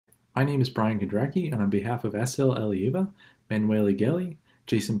My name is Brian Kondracki, and on behalf of SL Elieva, Manuele Gelli,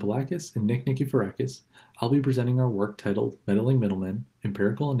 Jason Palakis, and Nick Nikiforakis, I'll be presenting our work titled Meddling Middlemen,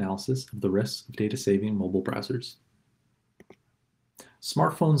 Empirical Analysis of the Risks of Data-Saving Mobile Browsers.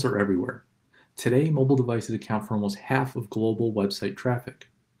 Smartphones are everywhere. Today, mobile devices account for almost half of global website traffic.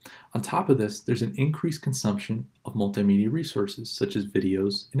 On top of this, there's an increased consumption of multimedia resources, such as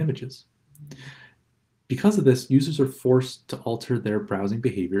videos and images. Because of this, users are forced to alter their browsing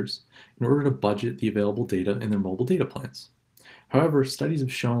behaviors in order to budget the available data in their mobile data plans. However, studies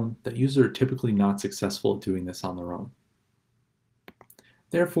have shown that users are typically not successful at doing this on their own.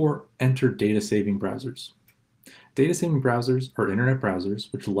 Therefore, enter data-saving browsers. Data-saving browsers are internet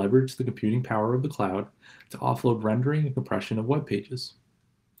browsers which leverage the computing power of the cloud to offload rendering and compression of web pages.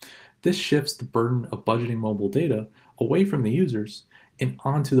 This shifts the burden of budgeting mobile data away from the users and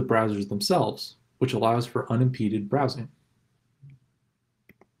onto the browsers themselves, which allows for unimpeded browsing.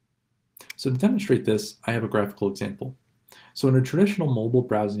 So to demonstrate this, I have a graphical example. So in a traditional mobile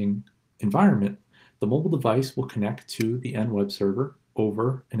browsing environment, the mobile device will connect to the end web server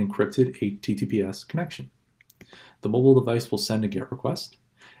over an encrypted HTTPS connection. The mobile device will send a GET request,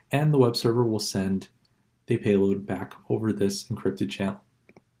 and the web server will send the payload back over this encrypted channel,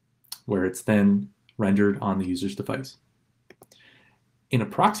 where it's then rendered on the user's device. In a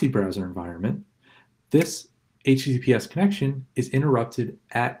proxy browser environment, this HTTPS connection is interrupted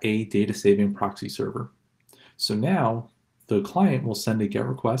at a data-saving proxy server. So now the client will send a GET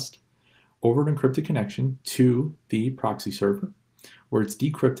request over an encrypted connection to the proxy server, where it's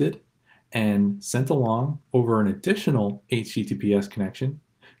decrypted and sent along over an additional HTTPS connection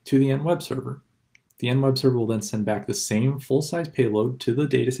to the end web server. The end web server will then send back the same full-size payload to the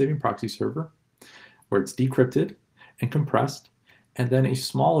data-saving proxy server, where it's decrypted and compressed, and then a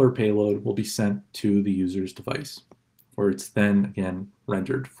smaller payload will be sent to the user's device, where it's then again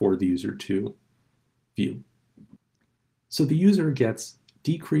rendered for the user to view. So the user gets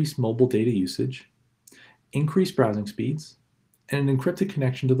decreased mobile data usage, increased browsing speeds, and an encrypted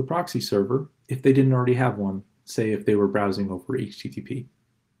connection to the proxy server if they didn't already have one, say if they were browsing over HTTP.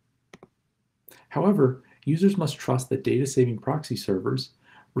 However, users must trust that data-saving proxy servers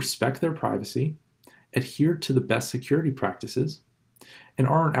respect their privacy, adhere to the best security practices, and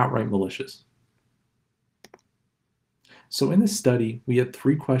aren't outright malicious. So in this study, we had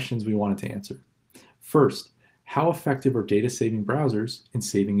 3 questions we wanted to answer. First, how effective are data-saving browsers in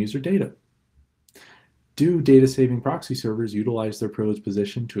saving user data? Do data-saving proxy servers utilize their privileged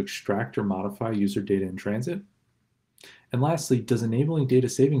position to extract or modify user data in transit? And lastly, does enabling data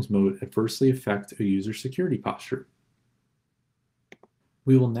savings mode adversely affect a user's security posture?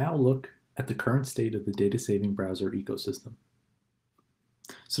 We will now look at the current state of the data-saving browser ecosystem.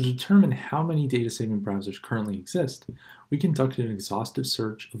 So to determine how many data-saving browsers currently exist, we conducted an exhaustive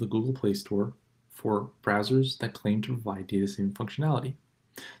search of the Google Play Store for browsers that claim to provide data-saving functionality.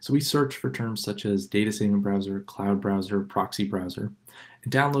 So we searched for terms such as data-saving browser, cloud browser, proxy browser,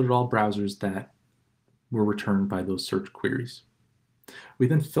 and downloaded all browsers that were returned by those search queries. We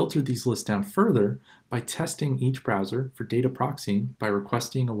then filtered these lists down further by testing each browser for data proxying by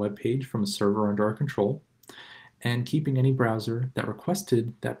requesting a web page from a server under our control, and keeping any browser that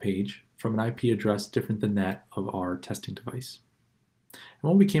requested that page from an IP address different than that of our testing device.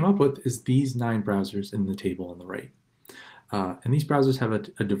 And what we came up with is these 9 browsers in the table on the right. And these browsers have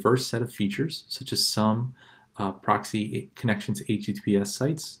a diverse set of features, such as some proxy connections to HTTPS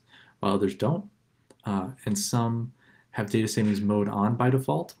sites, while others don't. And some have data savings mode on by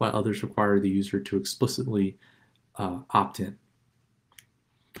default, while others require the user to explicitly opt in.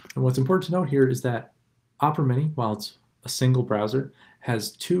 And what's important to note here is that Opera Mini, while it's a single browser,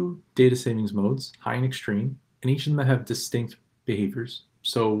 has 2 data savings modes, high and extreme, and each of them have distinct behaviors.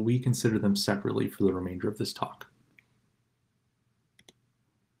 So we consider them separately for the remainder of this talk.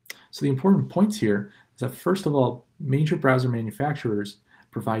 So the important points here is that, first of all, major browser manufacturers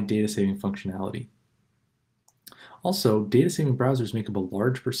provide data-saving functionality. Also, data-saving browsers make up a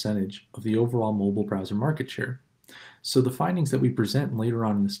large percentage of the overall mobile browser market share. So the findings that we present later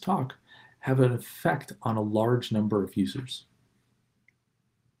on in this talk have an effect on a large number of users.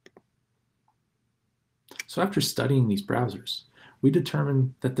 So after studying these browsers, we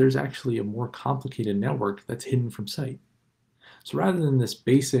determined that there's actually a more complicated network that's hidden from sight. So rather than this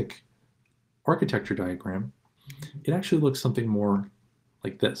basic architecture diagram, it actually looks something more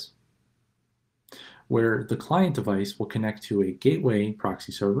like this, where the client device will connect to a gateway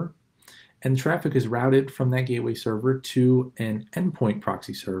proxy server, and traffic is routed from that gateway server to an endpoint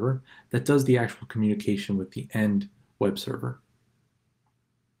proxy server that does the actual communication with the end web server.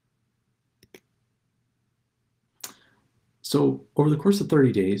 So over the course of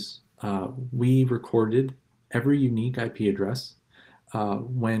 30 days, we recorded every unique IP address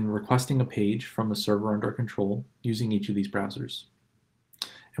when requesting a page from a server under our control using each of these browsers.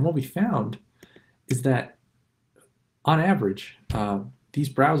 And what we found is that on average, these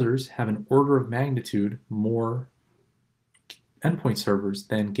browsers have an order of magnitude more endpoint servers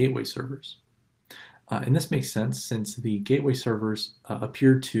than gateway servers. And this makes sense since the gateway servers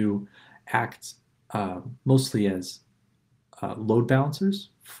appear to act mostly as load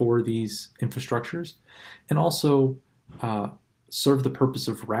balancers for these infrastructures and also serve the purpose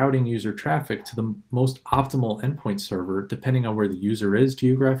of routing user traffic to the most optimal endpoint server depending on where the user is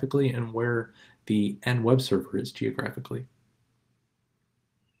geographically and where the end web server is geographically.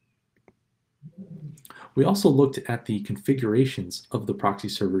 We also looked at the configurations of the proxy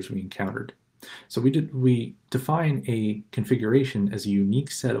servers we encountered. So we define a configuration as a unique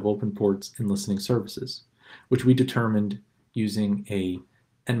set of open ports and listening services, which we determined using a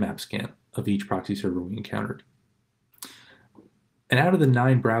Nmap scan of each proxy server we encountered. And out of the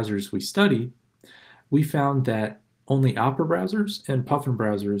 9 browsers we studied, we found that only Opera browsers and Puffin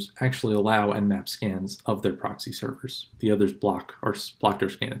browsers actually allow Nmap scans of their proxy servers. The others block our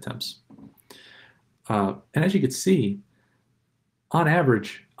scan attempts. And as you can see, on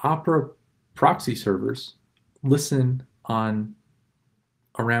average, Opera proxy servers listen on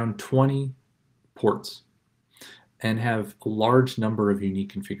around 20 ports and have a large number of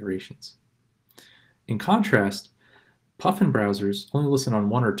unique configurations. In contrast, Puffin browsers only listen on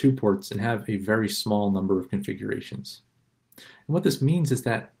 1 or 2 ports and have a very small number of configurations. And what this means is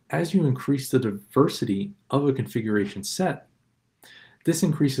that as you increase the diversity of a configuration set, this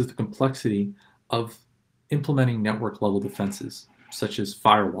increases the complexity of implementing network level defenses, such as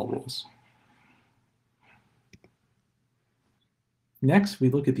firewall rules. Next, we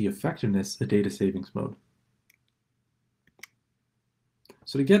look at the effectiveness of data savings mode.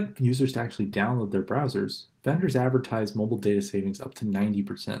 So to get users to actually download their browsers, vendors advertise mobile data savings up to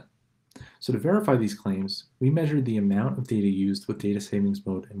 90%. So to verify these claims, we measured the amount of data used with data savings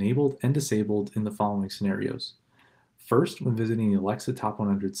mode enabled and disabled in the following scenarios. First, when visiting the Alexa Top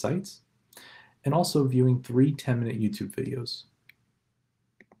 100 sites, and also viewing 3 10-minute YouTube videos.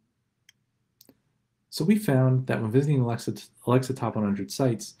 So we found that when visiting Alexa Top 100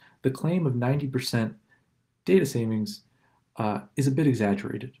 sites, the claim of 90% data savings is a bit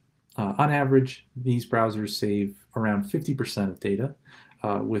exaggerated. On average, these browsers save around 50% of data,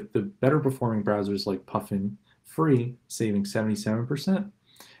 with the better performing browsers like Puffin Free saving 77%,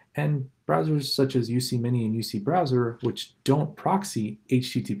 and browsers such as UC Mini and UC Browser, which don't proxy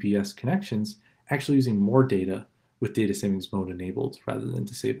HTTPS connections, actually using more data with data savings mode enabled rather than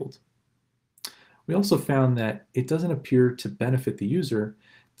disabled. We also found that it doesn't appear to benefit the user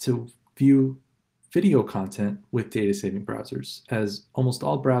to view video content with data saving browsers, as almost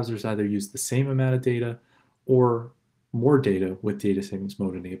all browsers either use the same amount of data or more data with data savings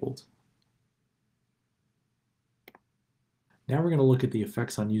mode enabled. Now we're going to look at the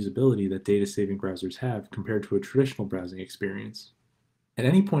effects on usability that data saving browsers have compared to a traditional browsing experience. At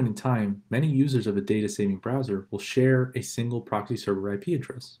any point in time, many users of a data saving browser will share a single proxy server IP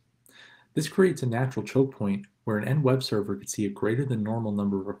address. This creates a natural choke point where an end web server could see a greater than normal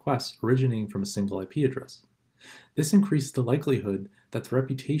number of requests originating from a single IP address. This increases the likelihood that the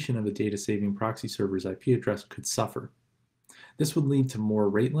reputation of a data-saving proxy server's IP address could suffer. This would lead to more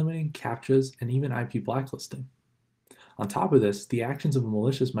rate limiting, CAPTCHAs, and even IP blacklisting. On top of this, the actions of a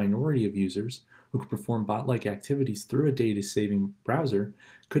malicious minority of users who could perform bot-like activities through a data-saving browser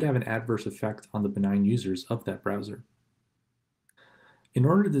could have an adverse effect on the benign users of that browser. In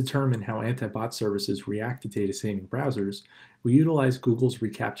order to determine how anti-bot services react to data-saving browsers, we utilize Google's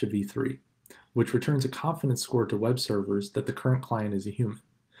reCAPTCHA v3, which returns a confidence score to web servers that the current client is a human.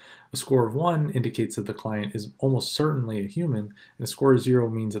 A score of 1 indicates that the client is almost certainly a human, and a score of 0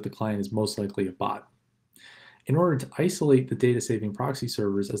 means that the client is most likely a bot. In order to isolate the data-saving proxy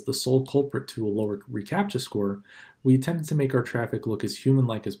servers as the sole culprit to a lower reCAPTCHA score, we attempted to make our traffic look as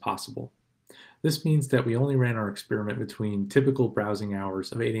human-like as possible. This means that we only ran our experiment between typical browsing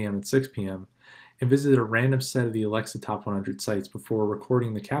hours of 8 a.m. and 6 p.m. and visited a random set of the Alexa Top 100 sites before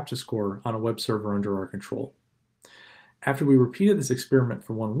recording the CAPTCHA score on a web server under our control. After we repeated this experiment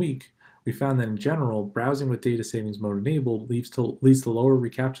for 1 week, we found that in general, browsing with data savings mode enabled leads to lower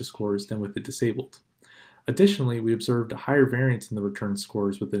reCAPTCHA scores than with it disabled. Additionally, we observed a higher variance in the return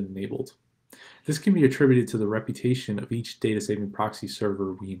scores with it enabled. This can be attributed to the reputation of each data-saving proxy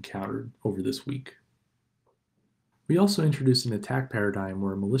server we encountered over this week. We also introduced an attack paradigm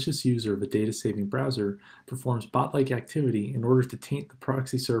where a malicious user of a data-saving browser performs bot-like activity in order to taint the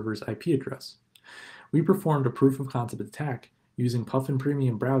proxy server's IP address. We performed a proof of concept attack using Puffin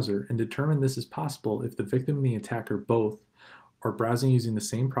Premium Browser and determined this is possible if the victim and the attacker both are browsing using the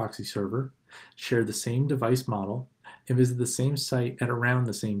same proxy server, share the same device model, and visit the same site at around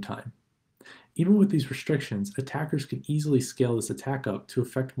the same time. Even with these restrictions, attackers can easily scale this attack up to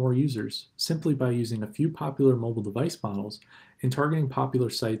affect more users simply by using a few popular mobile device models and targeting popular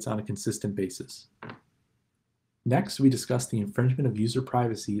sites on a consistent basis. Next, we discuss the infringement of user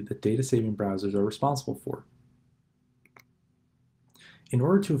privacy that data-saving browsers are responsible for. In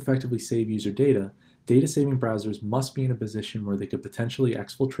order to effectively save user data-saving browsers must be in a position where they could potentially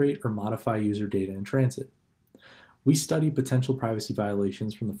exfiltrate or modify user data in transit. We study potential privacy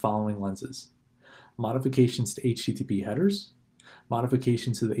violations from the following lenses: modifications to HTTP headers,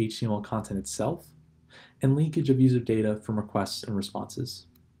 modifications to the HTML content itself, and leakage of user data from requests and responses.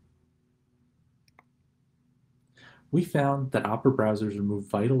 We found that Opera browsers remove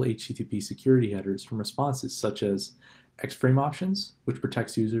vital HTTP security headers from responses such as X-frame options, which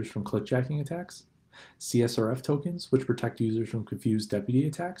protects users from clickjacking attacks, CSRF tokens, which protect users from confused deputy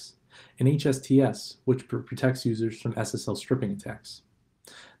attacks, and HSTS, which protects users from SSL stripping attacks.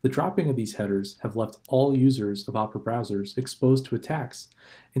 The dropping of these headers have left all users of Opera browsers exposed to attacks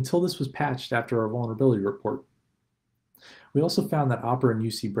until this was patched after our vulnerability report. We also found that Opera and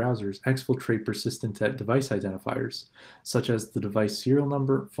UC browsers exfiltrate persistent device identifiers, such as the device serial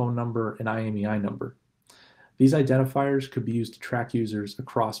number, phone number, and IMEI number. These identifiers could be used to track users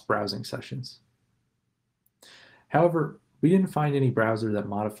across browsing sessions. However, we didn't find any browser that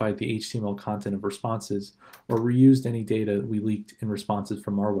modified the HTML content of responses or reused any data we leaked in responses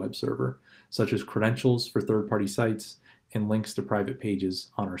from our web server, such as credentials for third-party sites and links to private pages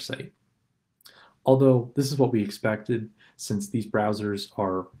on our site. Although this is what we expected, since these browsers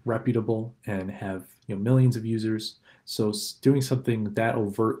are reputable and have millions of users, so doing something that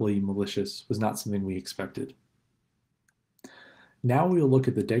overtly malicious was not something we expected. Now we will look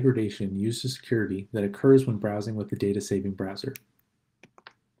at the degradation in user security that occurs when browsing with the data-saving browser.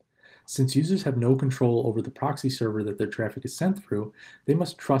 Since users have no control over the proxy server that their traffic is sent through, they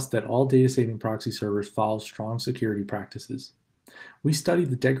must trust that all data-saving proxy servers follow strong security practices. We studied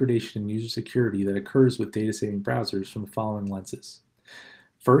the degradation in user security that occurs with data-saving browsers from the following lenses.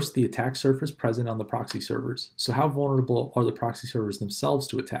 First, the attack surface present on the proxy servers. So how vulnerable are the proxy servers themselves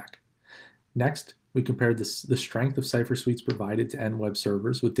to attack? Next, we compared the strength of cipher suites provided to end web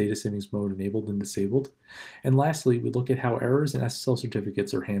servers with data savings mode enabled and disabled. And lastly, we look at how errors in SSL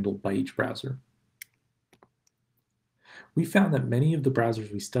certificates are handled by each browser. We found that many of the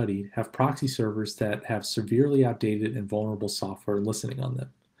browsers we studied have proxy servers that have severely outdated and vulnerable software listening on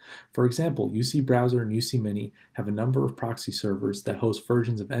them. For example, UC Browser and UC Mini have a number of proxy servers that host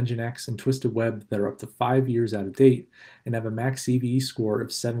versions of Nginx and Twisted Web that are up to 5 years out of date and have a max CVE score of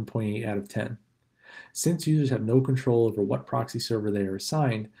 7.8 out of 10. Since users have no control over what proxy server they are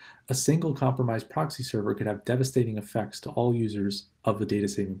assigned, a single compromised proxy server could have devastating effects to all users of the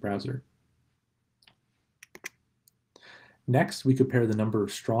data-saving browser. Next, we compare the number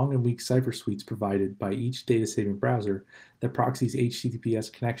of strong and weak cipher suites provided by each data-saving browser that proxies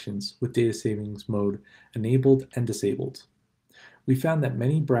HTTPS connections with data savings mode enabled and disabled. We found that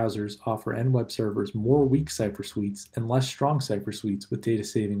many browsers offer end web servers more weak cipher suites and less strong cipher suites with data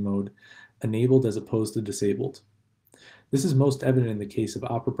saving mode enabled as opposed to disabled. This is most evident in the case of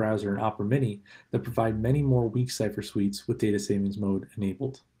Opera Browser and Opera Mini that provide many more weak cipher suites with data savings mode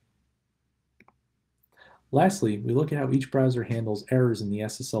enabled. Lastly, we look at how each browser handles errors in the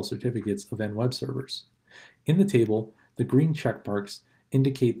SSL certificates of end web servers. In the table, the green check marks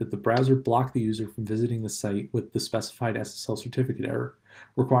indicate that the browser blocked the user from visiting the site with the specified SSL certificate error,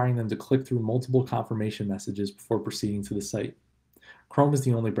 requiring them to click through multiple confirmation messages before proceeding to the site. Chrome is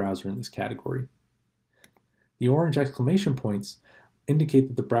the only browser in this category. The orange exclamation points indicate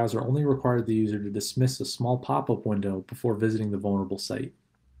that the browser only required the user to dismiss a small pop-up window before visiting the vulnerable site.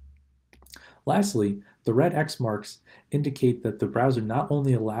 Lastly, the red X marks indicate that the browser not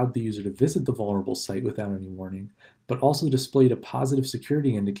only allowed the user to visit the vulnerable site without any warning, but also displayed a positive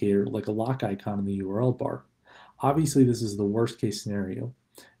security indicator like a lock icon in the URL bar. Obviously, this is the worst case scenario,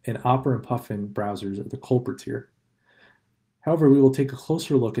 and Opera and Puffin browsers are the culprits here. However, we will take a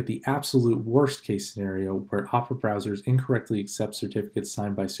closer look at the absolute worst case scenario where Opera browsers incorrectly accept certificates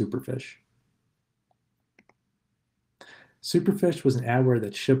signed by Superfish. Superfish was an adware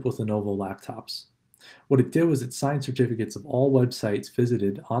that shipped with Lenovo laptops. What it did was it signed certificates of all websites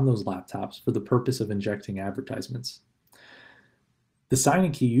visited on those laptops for the purpose of injecting advertisements. The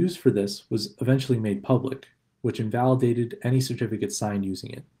signing key used for this was eventually made public, which invalidated any certificate signed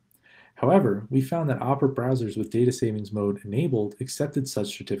using it. However, we found that Opera browsers with data savings mode enabled accepted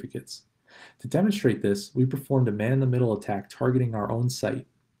such certificates. To demonstrate this, we performed a man-in-the-middle attack targeting our own site.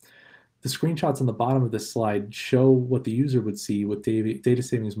 The screenshots on the bottom of this slide show what the user would see with data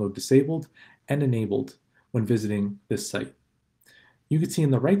savings mode disabled and enabled when visiting this site. You can see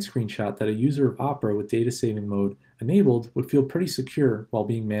in the right screenshot that a user of Opera with data saving mode enabled would feel pretty secure while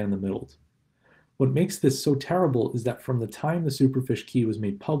being man-in-the-middle. What makes this so terrible is that from the time the Superfish key was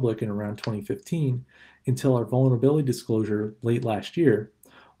made public in around 2015 until our vulnerability disclosure late last year,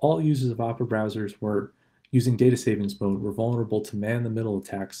 all users of Opera browsers were using data savings mode were vulnerable to man-in-the-middle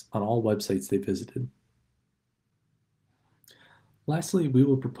attacks on all websites they visited. Lastly, we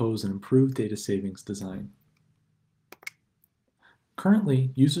will propose an improved data savings design.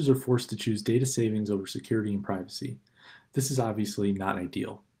 Currently, users are forced to choose data savings over security and privacy. This is obviously not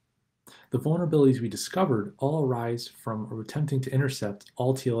ideal. The vulnerabilities we discovered all arise from attempting to intercept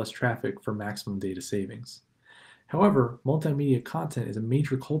all TLS traffic for maximum data savings. However, multimedia content is a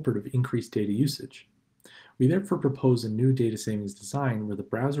major culprit of increased data usage. We therefore propose a new data savings design where the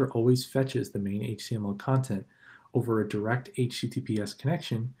browser always fetches the main HTML content over a direct HTTPS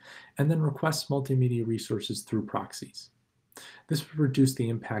connection and then requests multimedia resources through proxies. This would reduce the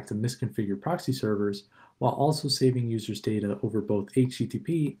impact of misconfigured proxy servers while also saving users data over both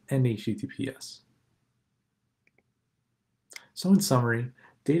HTTP and HTTPS. So in summary,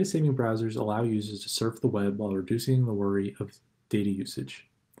 data saving browsers allow users to surf the web while reducing the worry of data usage.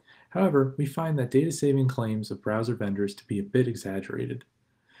 However, we find that data saving claims of browser vendors to be a bit exaggerated.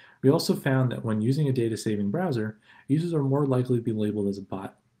 We also found that when using a data saving browser, users are more likely to be labeled as a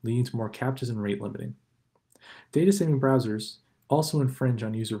bot, leading to more CAPTCHAs and rate limiting. Data saving browsers also infringe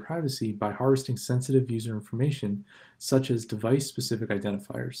on user privacy by harvesting sensitive user information such as device-specific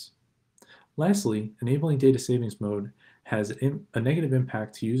identifiers. Lastly, enabling data savings mode has a negative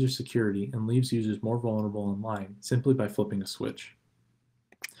impact to user security and leaves users more vulnerable online simply by flipping a switch.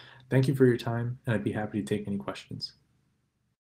 Thank you for your time, and I'd be happy to take any questions.